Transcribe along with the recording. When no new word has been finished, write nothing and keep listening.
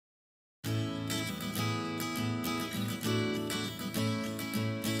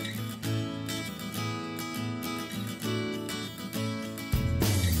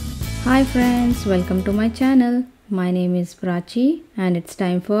Hi friends, welcome to my channel. My name is Prachi and it's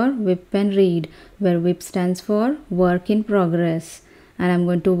time for WIP and Read, where WIP stands for Work in Progress. And I'm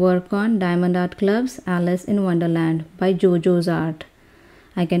going to work on Diamond Art Club's Alice in Wonderland by JoJoes Art.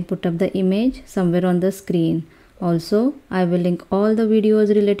 I can put up the image somewhere on the screen. Also, I will link all the videos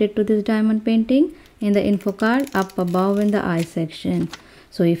related to this diamond painting in the info card up above in the I section.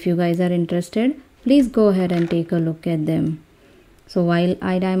 So if you guys are interested, please go ahead and take a look at them. So while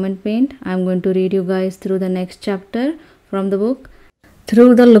I diamond paint, I'm going to read you guys through the next chapter from the book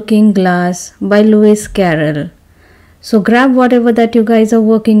Through the Looking Glass by Lewis Carroll. So grab whatever that you guys are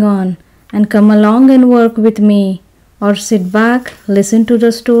working on and come along and work with me, or sit back, listen to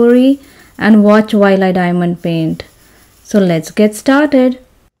the story and watch while I diamond paint. So let's get started.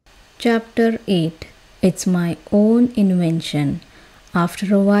 Chapter 8. It's my own invention.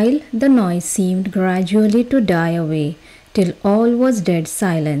 After a while, the noise seemed gradually to die away, till all was dead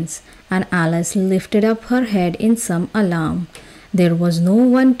silence, and Alice lifted up her head in some alarm. There was no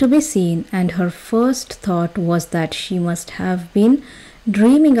one to be seen, and her first thought was that she must have been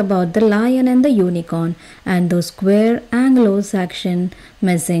dreaming about the lion and the unicorn and those queer Anglo-Saxon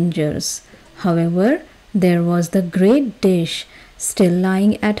messengers. However, there was the great dish still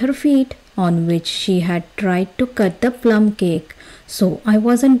lying at her feet, on which she had tried to cut the plum cake. So I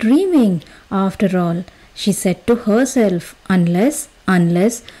wasn't dreaming after all, she said to herself, unless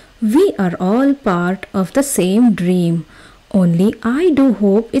we are all part of the same dream. Only I do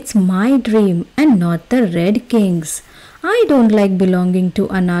hope it's my dream and not the Red King's. I don't like belonging to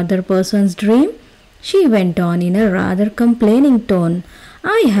another person's dream, she went on in a rather complaining tone.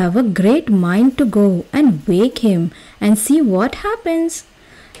 I have a great mind to go and wake him and see what happens.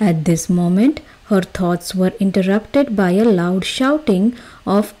 At this moment, her thoughts were interrupted by a loud shouting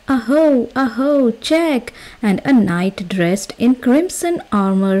of "Aho, aho, check!" and a knight dressed in crimson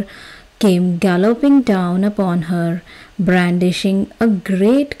armor came galloping down upon her, brandishing a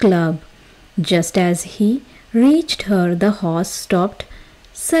great club. Just as he reached her, the horse stopped.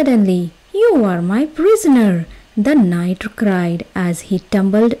 Suddenly, "You are my prisoner!" the knight cried as he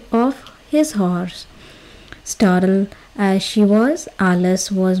tumbled off his horse. Startled as she was,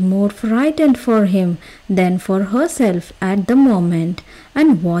 Alice was more frightened for him than for herself at the moment,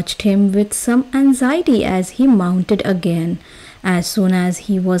 and watched him with some anxiety as he mounted again. As soon as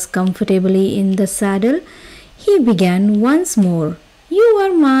he was comfortably in the saddle, he began once more, "You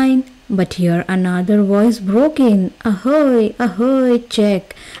are mine." But here another voice broke in, "Ahoy, ahoy,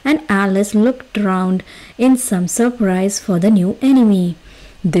 check!" and Alice looked round in some surprise for the new enemy.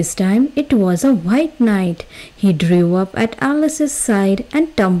 This time it was a white knight. He drew up at Alice's side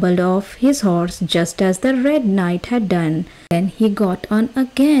and tumbled off his horse just as the red knight had done. Then he got on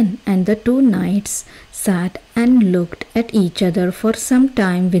again, and the two knights sat and looked at each other for some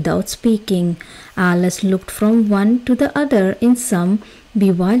time without speaking. Alice looked from one to the other in some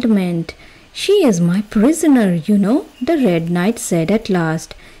bewilderment. "She is my prisoner, you know," the red knight said at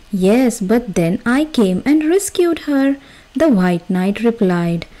last. "Yes, but then I came and rescued her," the white knight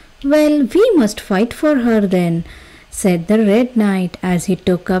replied. "Well, we must fight for her then," said the red knight as he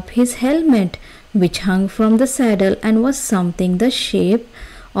took up his helmet, which hung from the saddle and was something the shape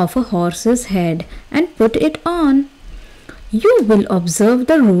of a horse's head, and put it on. "You will observe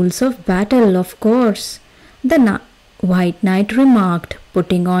the rules of battle, of course," the white knight remarked,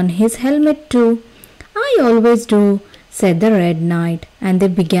 putting on his helmet too. "I always do," said the red knight, and they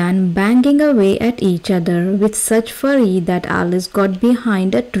began banging away at each other with such fury that Alice got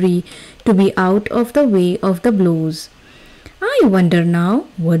behind a tree to be out of the way of the blows. "I wonder now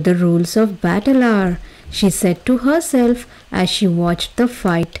what the rules of battle are," she said to herself as she watched the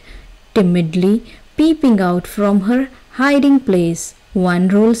fight, timidly peeping out from her hiding place. "One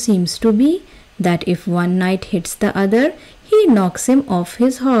rule seems to be that if one knight hits the other, he knocks him off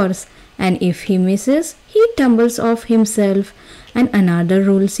his horse, and if he misses, he tumbles off himself. And another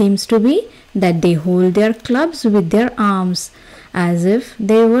rule seems to be that they hold their clubs with their arms, as if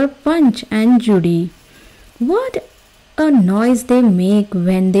they were Punch and Judy. What a noise they make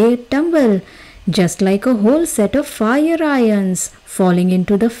when they tumble, just like a whole set of fire irons falling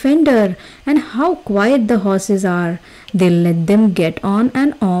into the fender. And how quiet the horses are. They let them get on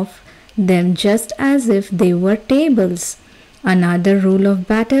and off them just as if they were tables." Another rule of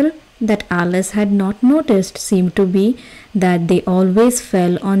battle that Alice had not noticed seemed to be that they always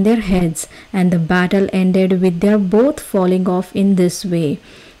fell on their heads, and the battle ended with their both falling off in this way,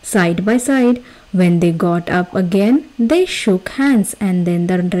 side by side. When they got up again, they shook hands, and then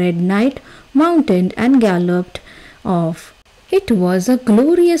the red knight mounted and galloped off. "It was a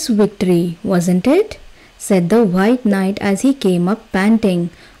glorious victory, wasn't it?" said the white knight as he came up panting.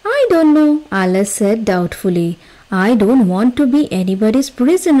 I don't know, Alice said doubtfully. I don't want to be anybody's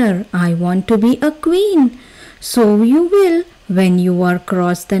prisoner. I want to be a queen. So you will when you are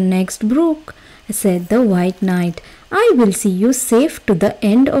across the next brook, said the White Knight. I will see you safe to the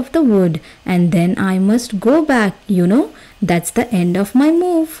end of the wood, and then I must go back, you know. That's the end of my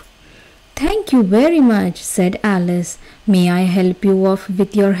move. Thank you very much, said Alice. May I help you off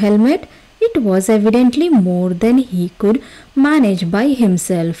with your helmet? It was evidently more than he could manage by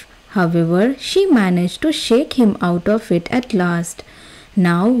himself. However, she managed to shake him out of it at last.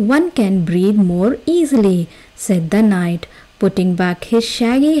 Now one can breathe more easily, said the knight, putting back his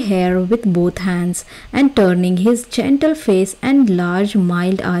shaggy hair with both hands and turning his gentle face and large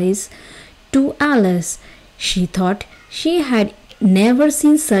mild eyes to Alice. She thought she had never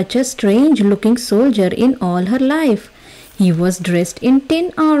seen such a strange looking soldier in all her life. He was dressed in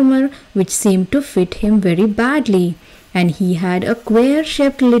tin armor which seemed to fit him very badly, and he had a queer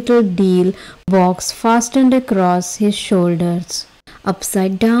shaped little deal box fastened across his shoulders,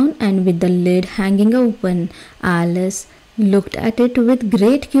 upside down and with the lid hanging open. Alice looked at it with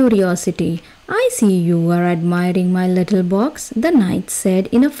great curiosity. I see you are admiring my little box, the knight said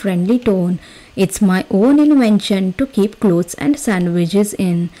in a friendly tone. It's my own invention to keep clothes and sandwiches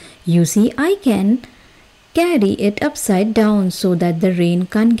in. You see, I can carry it upside down so that the rain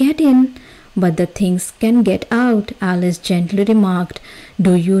can't get in. But the things can get out, Alice gently remarked.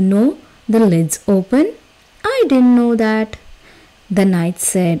 Do you know the lid's open? I didn't know that, the knight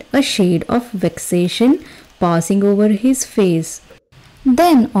said, a shade of vexation passing over his face.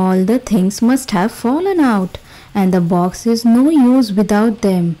 Then all the things must have fallen out, and the box is no use without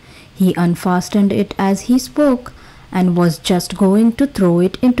them. He unfastened it as he spoke, and was just going to throw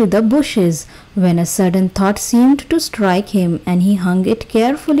it into the bushes when a sudden thought seemed to strike him, and he hung it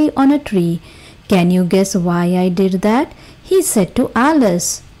carefully on a tree. Can you guess why I did that? He said to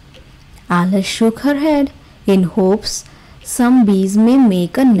Alice. Alice shook her head. In hopes some bees may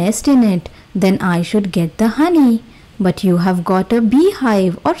make a nest in it, then I should get the honey. But you have got a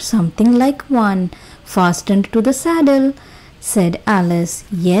beehive or something like one fastened to the saddle, said Alice.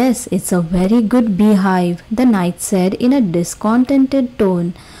 Yes, it's a very good beehive, the knight said in a discontented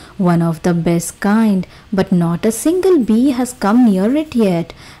tone. One of the best kind, but not a single bee has come near it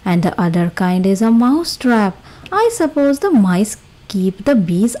yet, and the other kind is a mouse trap. I suppose the mice keep the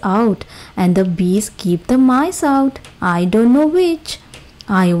bees out, and the bees keep the mice out. I don't know which.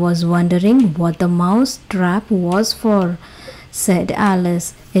 I was wondering what the mouse trap was for, said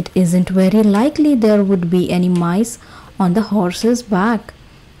Alice. It isn't very likely there would be any mice on the horse's back.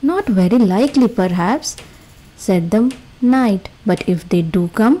 Not very likely, perhaps, said the knight, but if they do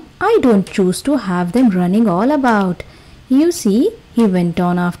come, I don't choose to have them running all about. You see, he went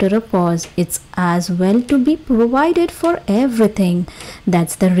on after a pause, it's as well to be provided for everything.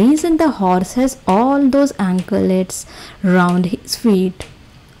 That's the reason the horse has all those anklets round his feet.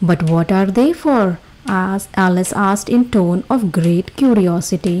 But what are they for? Alice asked in tone of great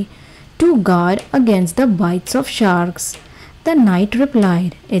curiosity. To guard against the bites of sharks, the knight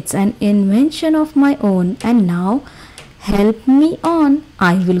replied. It's an invention of my own, and now help me on.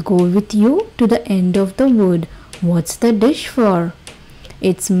 I will go with you to the end of the wood. What's the dish for?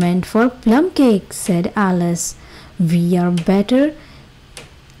 It's meant for plum cake, said Alice. We are better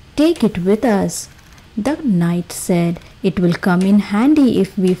take it with us, the knight said. It will come in handy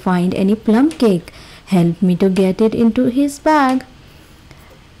if we find any plum cake. Help me to get it into his bag.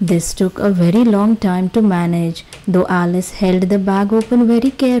 This took a very long time to manage, though Alice held the bag open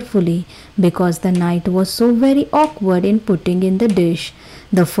very carefully, because the knight was so very awkward in putting in the dish.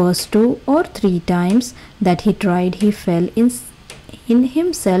 The first 2 or 3 times that he tried, he fell in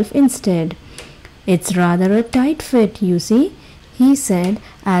himself instead. It's rather a tight fit, you see, he said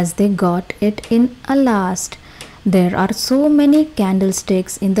as they got it in a last. There are so many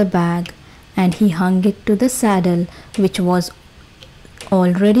candlesticks in the bag, and he hung it to the saddle, which was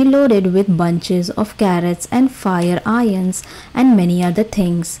already loaded with bunches of carrots and fire irons and many other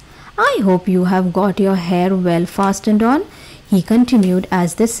things. I hope you have got your hair well fastened on, he continued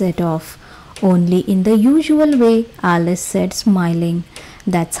as they set off. Only in the usual way, Alice said, smiling.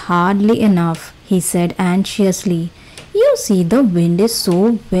 That's hardly enough, he said anxiously. You see, the wind is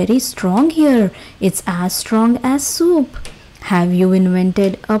so very strong here. It's as strong as soup. Have you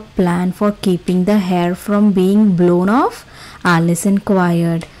invented a plan for keeping the hair from being blown off? Alice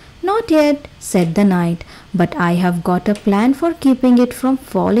inquired. Not yet, said the knight, but I have got a plan for keeping it from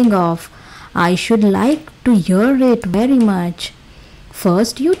falling off. I should like to hear it very much.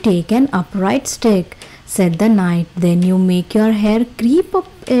 First you take an upright stick, said the knight, then you make your hair creep up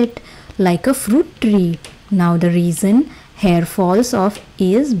it like a fruit tree. Now the reason hair falls off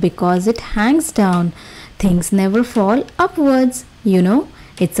is because it hangs down. Things never fall upwards, you know.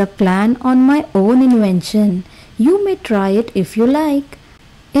 It's a plan on my own invention. You may try it if you like."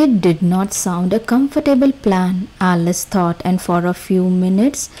 It did not sound a comfortable plan, Alice thought, and for a few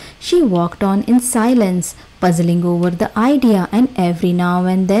minutes she walked on in silence, puzzling over the idea and every now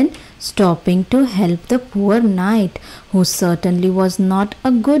and then stopping to help the poor knight, who certainly was not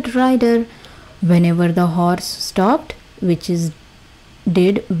a good rider. Whenever the horse stopped, which is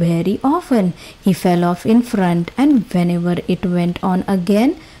did very often, he fell off in front, and whenever it went on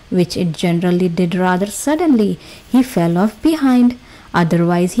again, which it generally did rather suddenly, he fell off behind.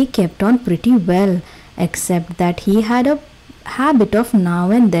 Otherwise he kept on pretty well, except that he had a habit of now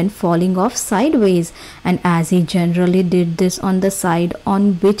and then falling off sideways, and as he generally did this on the side on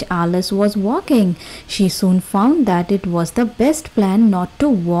which Alice was walking, she soon found that it was the best plan not to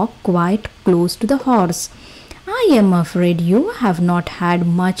walk quite close to the horse. "I am afraid you have not had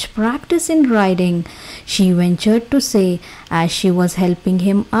much practice in riding," she ventured to say as she was helping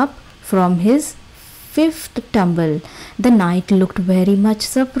him up from his fifth tumble. The knight looked very much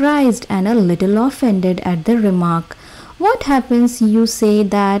surprised and a little offended at the remark. "What happens you say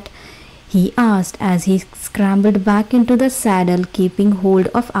that?" he asked as he scrambled back into the saddle, keeping hold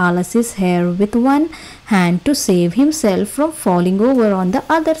of Alice's hair with one hand to save himself from falling over on the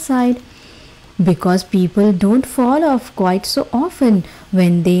other side. "Because people don't fall off quite so often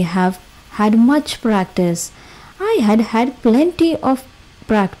when they have had much practice." "I had had plenty of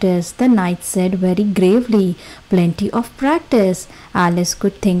practice," the knight said very gravely. "Plenty of practice." Alice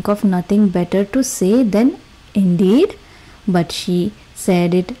could think of nothing better to say than "Indeed?" but she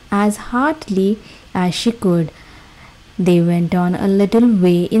said it as heartily as she could. They went on a little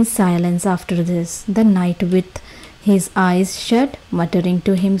way in silence after this, the knight with his eyes shut, muttering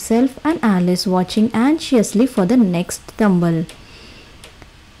to himself, and Alice watching anxiously for the next tumble.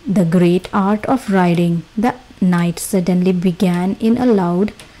 "The great art of riding," the knight suddenly began in a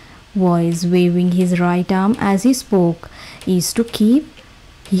loud voice, waving his right arm as he spoke, "is to keep—"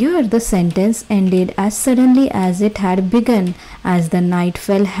 Here the sentence ended as suddenly as it had begun, as the knight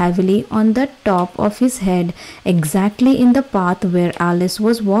fell heavily on the top of his head, exactly in the path where Alice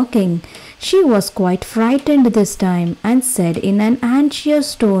was walking. She was quite frightened this time, and said in an anxious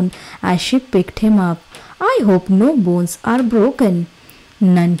tone as she picked him up, "I hope no bones are broken."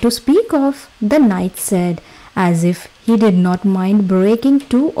 "None to speak of," the knight said, as if he did not mind breaking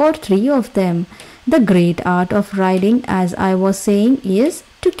 2 or 3 of them. "The great art of riding, as I was saying, is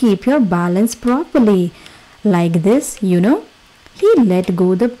to keep your balance properly. Like this, you know." He let go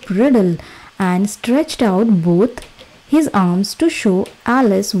the bridle and stretched out both his arms to show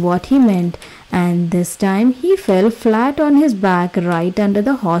Alice what he meant, and this time he fell flat on his back right under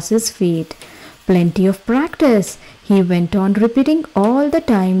the horse's feet. "Plenty of practice," he went on repeating all the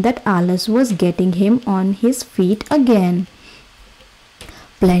time that Alice was getting him on his feet again.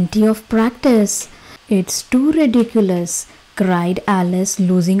 "Plenty of practice. It's too ridiculous," cried Alice,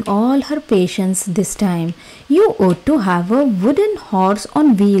 losing all her patience this time. "You ought to have a wooden horse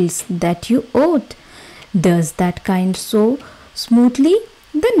on wheels, that you ought." "Does that kind so smoothly?"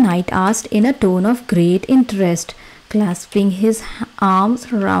 the knight asked in a tone of great interest, clasping his arms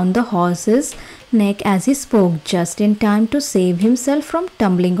round the horse's neck as he spoke, just in time to save himself from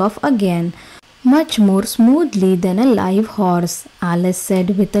tumbling off again. "Much more smoothly than a live horse," Alice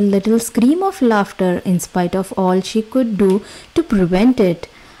said with a little scream of laughter, in spite of all she could do to prevent it.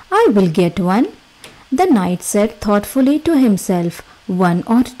 "I will get one," the knight said thoughtfully to himself. "1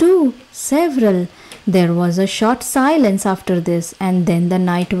 or 2, several." There was a short silence after this, and then the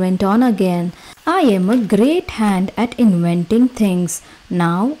knight went on again. "I am a great hand at inventing things.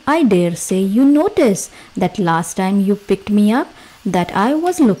 Now, I dare say you notice that last time you picked me up that I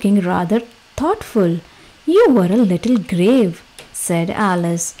was looking rather thoughtful." "You were a little grave," said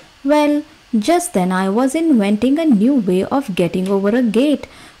Alice. "Well, just then I was inventing a new way of getting over a gate.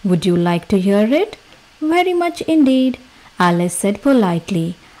 Would you like to hear it?" "Very much indeed," Alice said politely.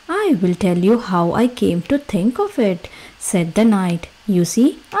 "I will tell you how I came to think of it," said the knight. "You see,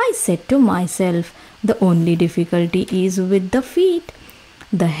 I said to myself, the only difficulty is with the feet.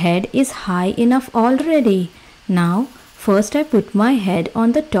 The head is high enough already. Now, first I put my head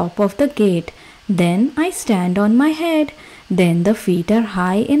on the top of the gate, then I stand on my head, then the feet are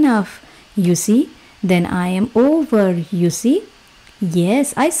high enough, you see, then I am over, you see."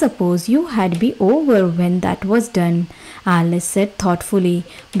 "Yes, I suppose you had be over when that was done," Alice said thoughtfully.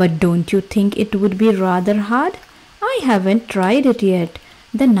 "But don't you think it would be rather hard?" "I haven't tried it yet,"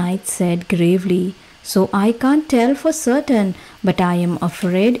 the knight said gravely, "so I can't tell for certain, but I am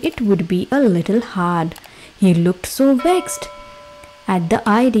afraid it would be a little hard." He looked so vexed at the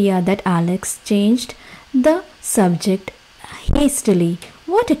idea that Alex changed the subject hastily.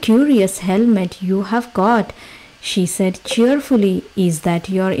 "What a curious helmet you have got," she said cheerfully. "Is that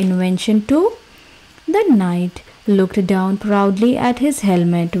your invention too?" The knight looked down proudly at his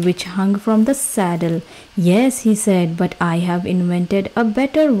helmet, which hung from the saddle. "Yes," he said, "but I have invented a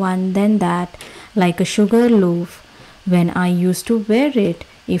better one than that, like a sugar loaf. When I used to wear it,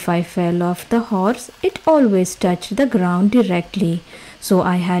 if I fell off the horse, it always touched the ground directly, so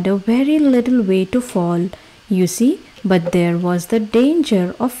I had a very little way to fall, you see, but there was the danger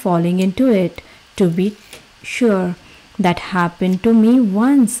of falling into it, to be sure. That happened to me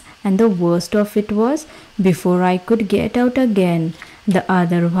once, and the worst of it was, before I could get out again, the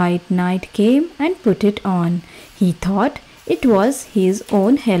other white knight came and put it on. He thought it was his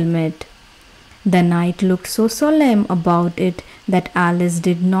own helmet." The knight looked so solemn about it that Alice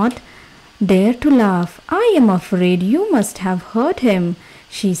did not dare to laugh. "I am afraid you must have hurt him,"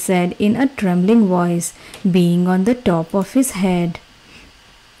 she said in a trembling voice, being on the top of his head.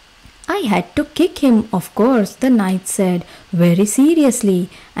 "I had to kick him, of course," the knight said very seriously,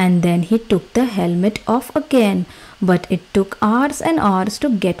 and then he took the helmet off again. "But it took hours and hours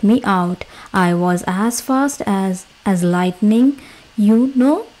to get me out. I was as fast as lightning, you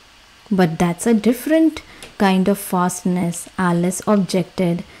know." "But that's a different kind of fastness," Alice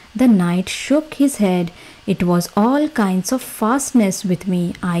objected. The knight shook his head. "It was all kinds of fastness with me,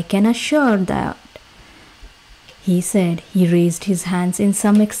 I can assure that," he said. He raised his hands in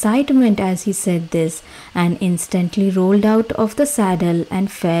some excitement as he said this, and instantly rolled out of the saddle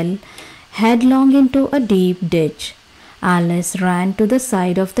and fell headlong into a deep ditch. Alice ran to the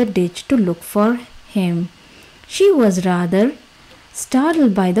side of the ditch to look for him. She was rather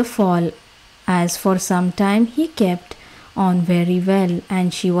startled by the fall, as for some time he kept on very well,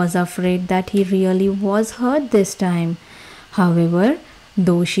 and she was afraid that he really was hurt this time. However,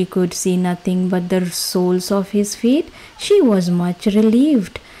 though she could see nothing but the soles of his feet, she was much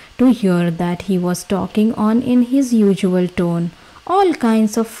relieved to hear that he was talking on in his usual tone. "All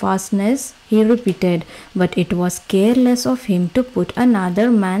kinds of fastness," he repeated, "but it was careless of him to put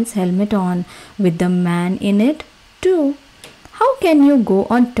another man's helmet on, with the man in it, too." "How can you go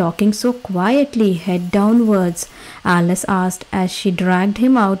on talking so quietly, head downwards?" Alice asked as she dragged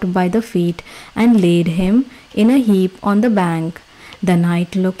him out by the feet and laid him in a heap on the bank. The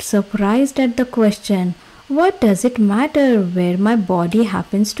knight looked surprised at the question. "What does it matter where my body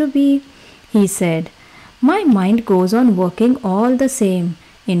happens to be?" he said. "My mind goes on working all the same.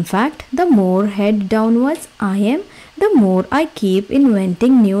 In fact, the more head downwards I am, the more I keep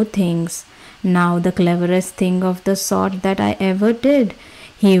inventing new things. Now the cleverest thing of the sort that I ever did,"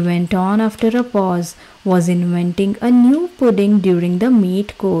 he went on after a pause, "was inventing a new pudding during the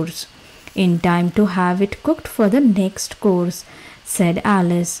meat course, in time to have it cooked for the next course," said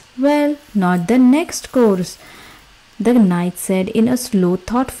Alice. "Well, not the next course," the knight said in a slow,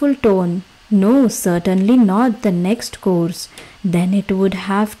 thoughtful tone. "No, certainly not the next course." "Then it would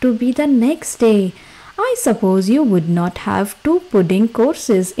have to be the next day. I suppose you would not have 2 pudding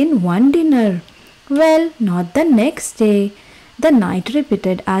courses in one dinner." "Well, not the next day," the knight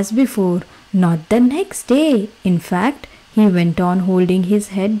repeated as before. "Not the next day. In fact," he went on, holding his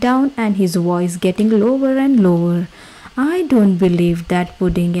head down and his voice getting lower and lower, "I don't believe that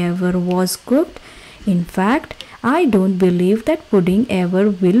pudding ever was cooked. In fact, I don't believe that pudding ever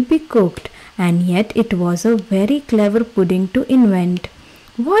will be cooked. And yet it was a very clever pudding to invent."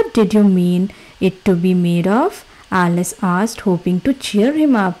 "What did you mean it to be made of?" Alice asked, hoping to cheer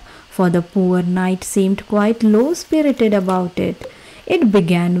him up, for the poor knight seemed quite low-spirited about it. "It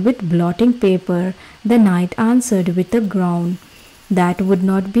began with blotting paper," the knight answered with a groan. "That would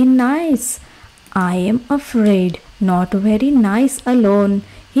not be nice, I am afraid." "Not very nice alone,"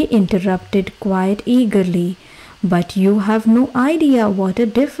 he interrupted quite eagerly, "but you have no idea what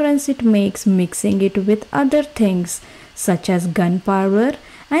a difference it makes mixing it with other things, such as gunpowder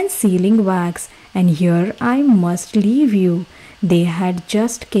and sealing wax. And here I must leave you." They had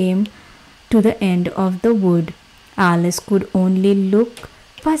just came to the end of the wood. Alice could only look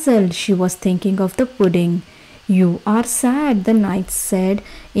puzzled. She was thinking of the pudding. "You are sad," the knight said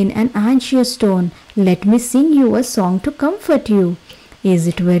in an anxious tone. "Let me sing you a song to comfort you."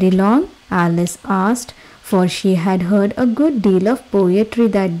 "Is it very long?" Alice asked, for she had heard a good deal of poetry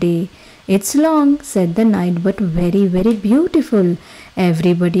that day. "It's long," said the knight, "but very, very beautiful.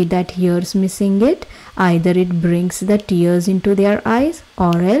 Everybody that hears me sing it, either it brings the tears into their eyes,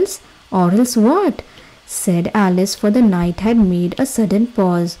 or else what?" said Alice, for the knight had made a sudden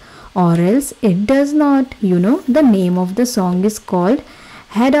pause. "Or else it does not. You know, the name of the song is called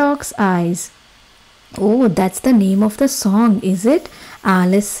Haddock's Eyes." Oh, that's the name of the song, is it?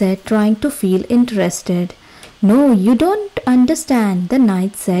 Alice said, trying to feel interested. No, you don't understand, the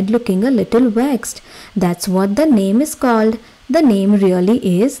knight said, looking a little vexed. That's what the name is called. The name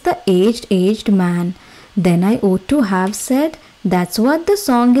really is The Aged Man. Then I ought to have said, that's what the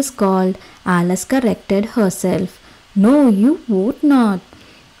song is called. Alice corrected herself. No, you would not.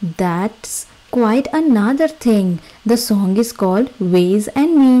 That's quite another thing. The song is called Ways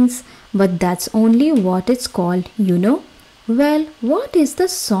and Means, but that's only what it's called, you know. Well, what is the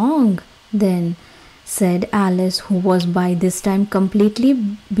song then? Said Alice, who was by this time completely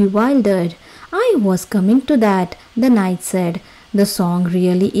bewildered. I was coming to that, the knight said. The song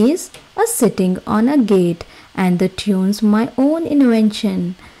really is a sitting on a gate, and the tune's my own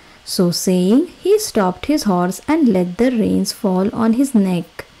invention. So saying, he stopped his horse and let the reins fall on his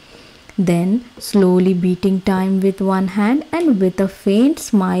neck. Then, slowly beating time with one hand and with a faint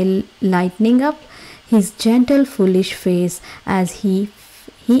smile lighting up his gentle foolish face as he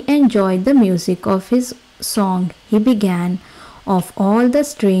enjoyed the music of his song, he began, of all the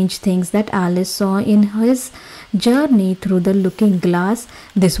strange things that Alice saw in his journey through the looking glass,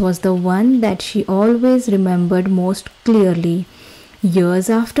 this was the one that she always remembered most clearly. Years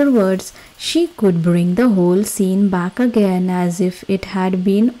afterwards, she could bring the whole scene back again as if it had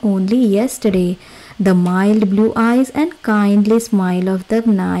been only yesterday. The mild blue eyes and kindly smile of the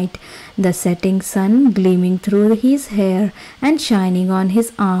knight, the setting sun gleaming through his hair and shining on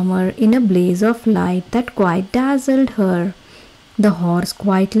his armor in a blaze of light that quite dazzled her. The horse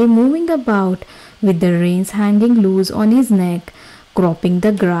quietly moving about, with the reins hanging loose on his neck, cropping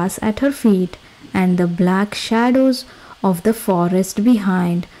the grass at her feet, and the black shadows of the forest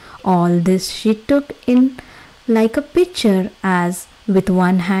behind. All this she took in like a picture as, with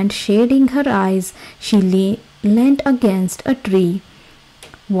one hand shading her eyes, she leant against a tree,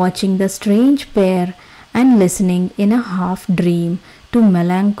 watching the strange pair and listening in a half dream to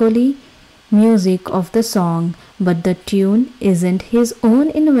melancholy music of the song. But the tune isn't his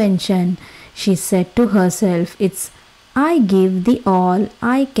own invention, she said to herself. It's I give thee all,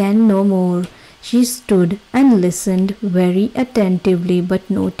 I can no more. She stood and listened very attentively, but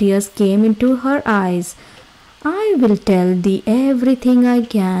no tears came into her eyes. I will tell thee everything I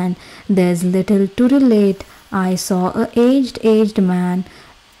can. There's little to relate. I saw a aged man,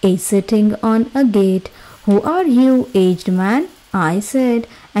 sitting on a gate. Who are you, aged man? I said,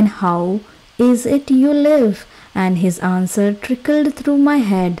 and how is it you live? And his answer trickled through my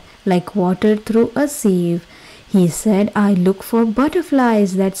head like water through a sieve. He said, I look for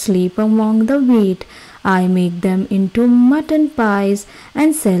butterflies that sleep among the wheat. I make them into mutton pies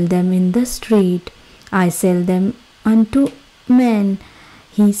and sell them in the street. I sell them unto men,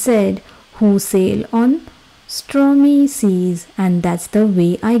 he said, who sail on stormy seas, and that's the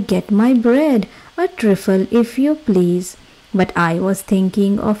way I get my bread, a trifle if you please. But I was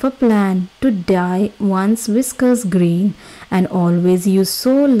thinking of a plan to dye one's whiskers green and always use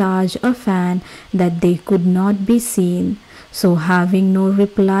so large a fan that they could not be seen. So having no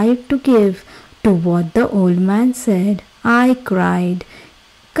reply to give to what the old man said, I cried,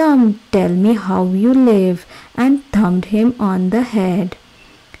 Come, tell me how you live, and thumped him on the head.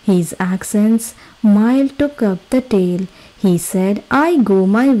 His accents mild took up the tale. He said, I go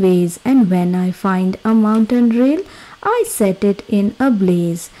my ways, and when I find a mountain rail, I set it in a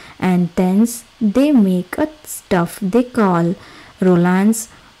blaze, and thence they make a stuff they call Roland's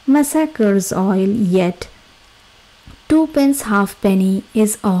massacre's oil, yet 2 pence halfpenny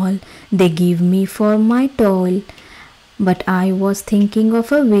is all they give me for my toil. But I was thinking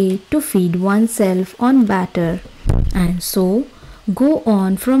of a way to feed oneself on batter, and so go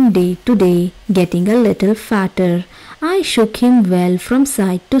on from day to day, getting a little fatter. I shook him well from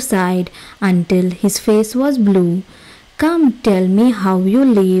side to side until his face was blue. Come, tell me how you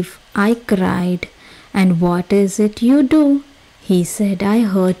live, I cried. And what is it you do? He said, I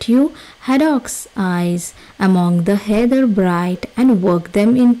heard you haddock's eyes among the heather bright and work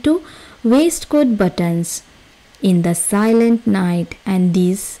them into waistcoat buttons in the silent night, and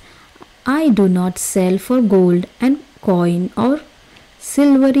these I do not sell for gold and coin or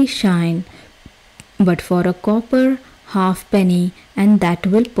silvery shine, but for a copper halfpenny, and that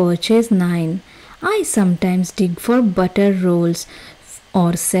will purchase 9. I sometimes dig for butter rolls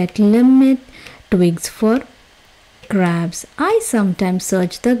or set limit twigs for crabs. I sometimes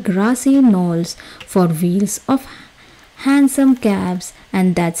search the grassy knolls for wheels of handsome cabs,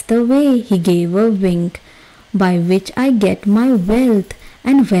 and that's the way, he gave a wink, by which I get my wealth,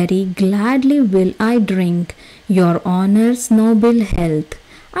 and very gladly will I drink your honour's noble health.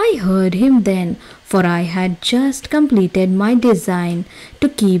 I heard him then, for I had just completed my design to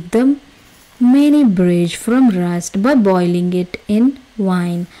keep the many bridge from rust by boiling it in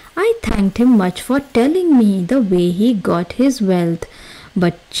wine. I thanked him much for telling me the way he got his wealth,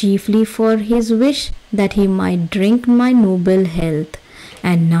 but chiefly for his wish that he might drink my noble health.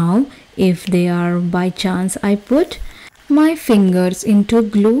 And now, if they are by chance I put my fingers into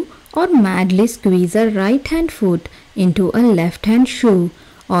glue, or madly squeeze a right hand foot into a left hand shoe,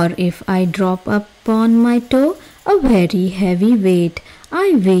 or if I drop upon my toe a very heavy weight,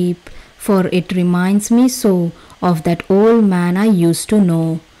 I weep, for it reminds me so of that old man I used to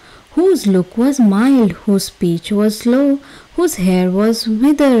know, whose look was mild, whose speech was slow, whose hair was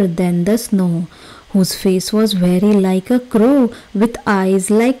whiter than the snow, whose face was very like a crow, with eyes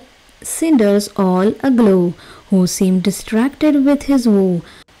like cinders all aglow, who seemed distracted with his woe,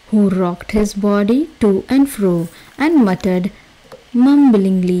 who rocked his body to and fro, and muttered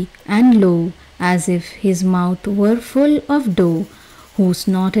mumblingly and low, as if his mouth were full of dough, who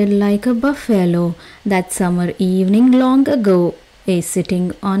snorted like a buffalo that summer evening long ago,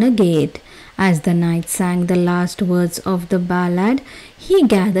 sitting on a gate. As the knight sang the last words of the ballad, he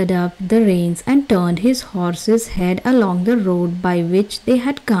gathered up the reins and turned his horse's head along the road by which they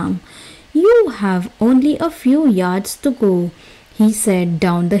had come. "You have only a few yards to go," he said,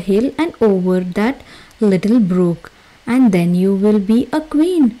 "down the hill and over that little brook, and then you will be a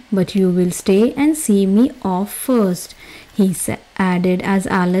queen, but you will stay and see me off first," he added as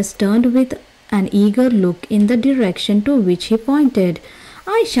Alice turned with an eager look in the direction to which he pointed.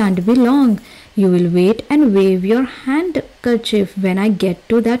 "I shan't be long. You will wait and wave your handkerchief when I get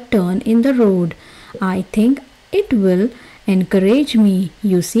to that turn in the road. I think it will encourage me,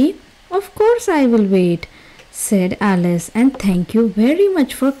 you see." "Of course I will wait," said Alice, "and thank you very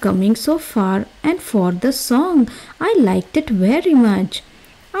much for coming so far and for the song. I liked it very much."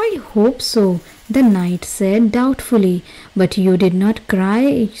 "I hope so," the knight said doubtfully, "but you did not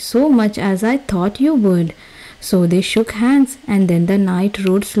cry so much as I thought you would." So they shook hands, and then the knight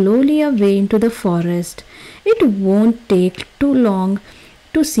rode slowly away into the forest. "It won't take too long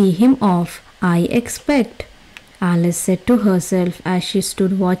to see him off, I expect," Alice said to herself as she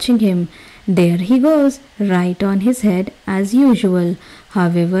stood watching him. "There he goes, right on his head as usual.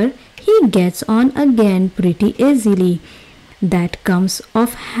 However, he gets on again pretty easily. That comes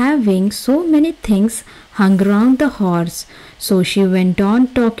of having so many things hung round the horse." So she went on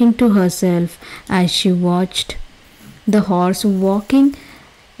talking to herself as she watched the horse walking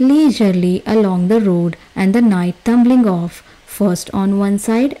leisurely along the road and the knight tumbling off, first on one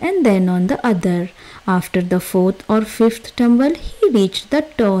side and then on the other. After the fourth or fifth tumble he reached the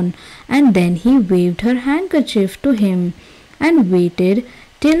turn, and then he waved her handkerchief to him and waited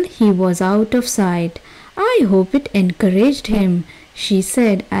till he was out of sight. "I hope it encouraged him," she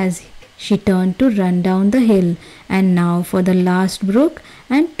said as she turned to run down the hill. "And now for the last brook,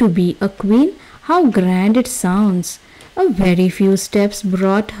 and to be a queen, how grand it sounds!" A very few steps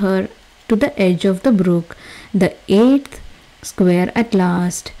brought her to the edge of the brook, the eighth square at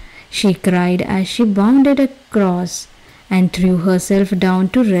last, she cried as she bounded across, and threw herself down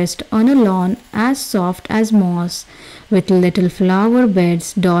to rest on a lawn as soft as moss, with little flower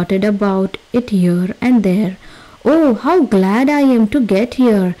beds dotted about it here and there. "Oh, how glad I am to get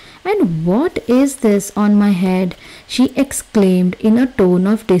here! And what is this on my head?" she exclaimed in a tone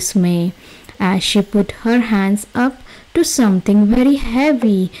of dismay, as she put her hands up to something very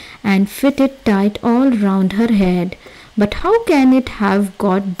heavy and fitted tight all round her head. "But how can it have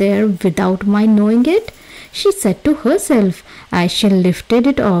got there without my knowing it?" she said to herself as she lifted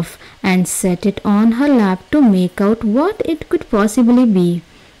it off and set it on her lap to make out what it could possibly be.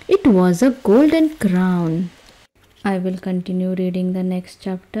 It was a golden crown. I will continue reading the next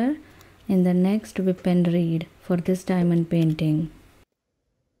chapter in the next WIP and Read for this diamond painting.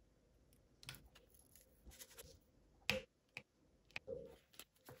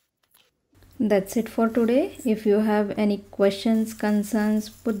 That's it for today. If you have any questions, concerns,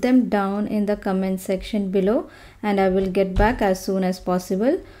 put them down in the comment section below and I will get back as soon as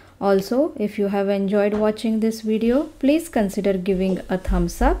possible. Also, if you have enjoyed watching this video, please consider giving a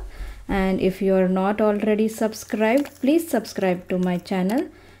thumbs up. And if you are not already subscribed, please subscribe to my channel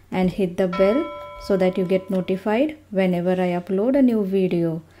and hit the bell so that you get notified whenever I upload a new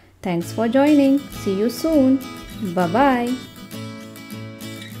video. Thanks for joining. See you soon. Bye-bye.